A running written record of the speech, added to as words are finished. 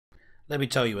Let me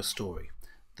tell you a story.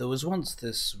 There was once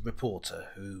this reporter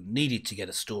who needed to get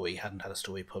a story, hadn't had a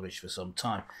story published for some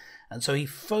time, and so he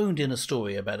phoned in a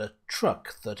story about a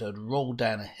truck that had rolled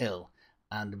down a hill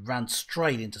and ran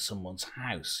straight into someone's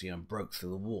house, and broke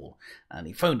through the wall. And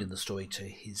he phoned in the story to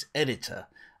his editor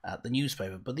at the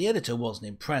newspaper, but the editor wasn't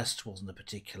impressed, wasn't a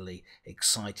particularly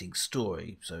exciting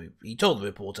story, so he told the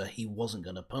reporter he wasn't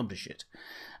going to publish it.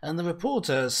 And the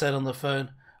reporter said on the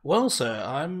phone, "Well, sir,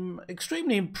 I'm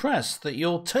extremely impressed that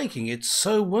you're taking it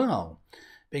so well,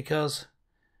 because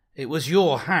it was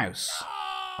your house."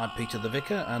 I'm Peter the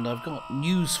Vicar, and I've got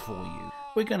news for you.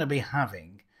 We're going to be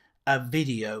having a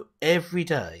video every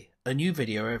day, a new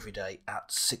video every day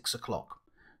at 6 o'clock.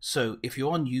 So if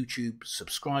you're on YouTube,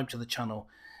 subscribe to the channel.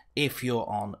 If you're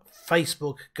on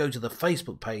Facebook, go to the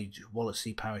Facebook page,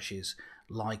 Wallasey Parishes,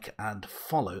 like and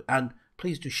follow. And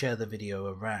please do share the video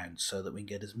around so that we can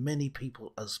get as many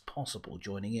people as possible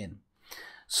joining in.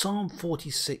 Psalm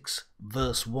 46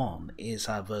 verse 1 is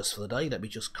our verse for the day. Let me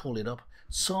just call it up.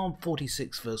 Psalm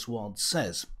 46 verse 1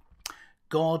 says,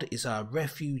 "God is our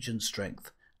refuge and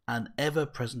strength, an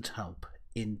ever-present help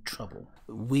in trouble."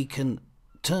 We can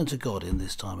turn to God in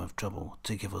this time of trouble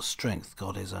to give us strength.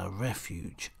 God is our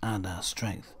refuge and our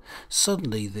strength.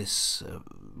 Suddenly this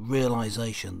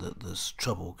realization that there's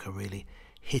trouble can really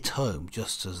hit home,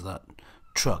 just as that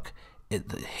truck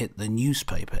hit the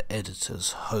newspaper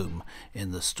editor's home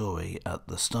in the story at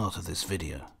the start of this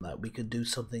video. That we can do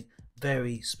something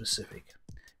very specific.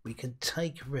 We can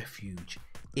take refuge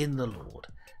in the Lord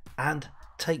and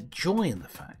take joy in the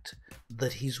fact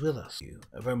that He's with us.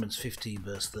 Romans 15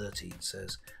 verse 13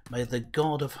 says, "May the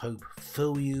God of hope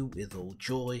fill you with all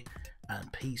joy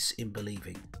and peace in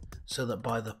believing, so that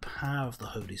by the power of the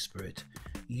Holy Spirit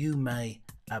you may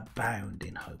abound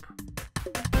in hope."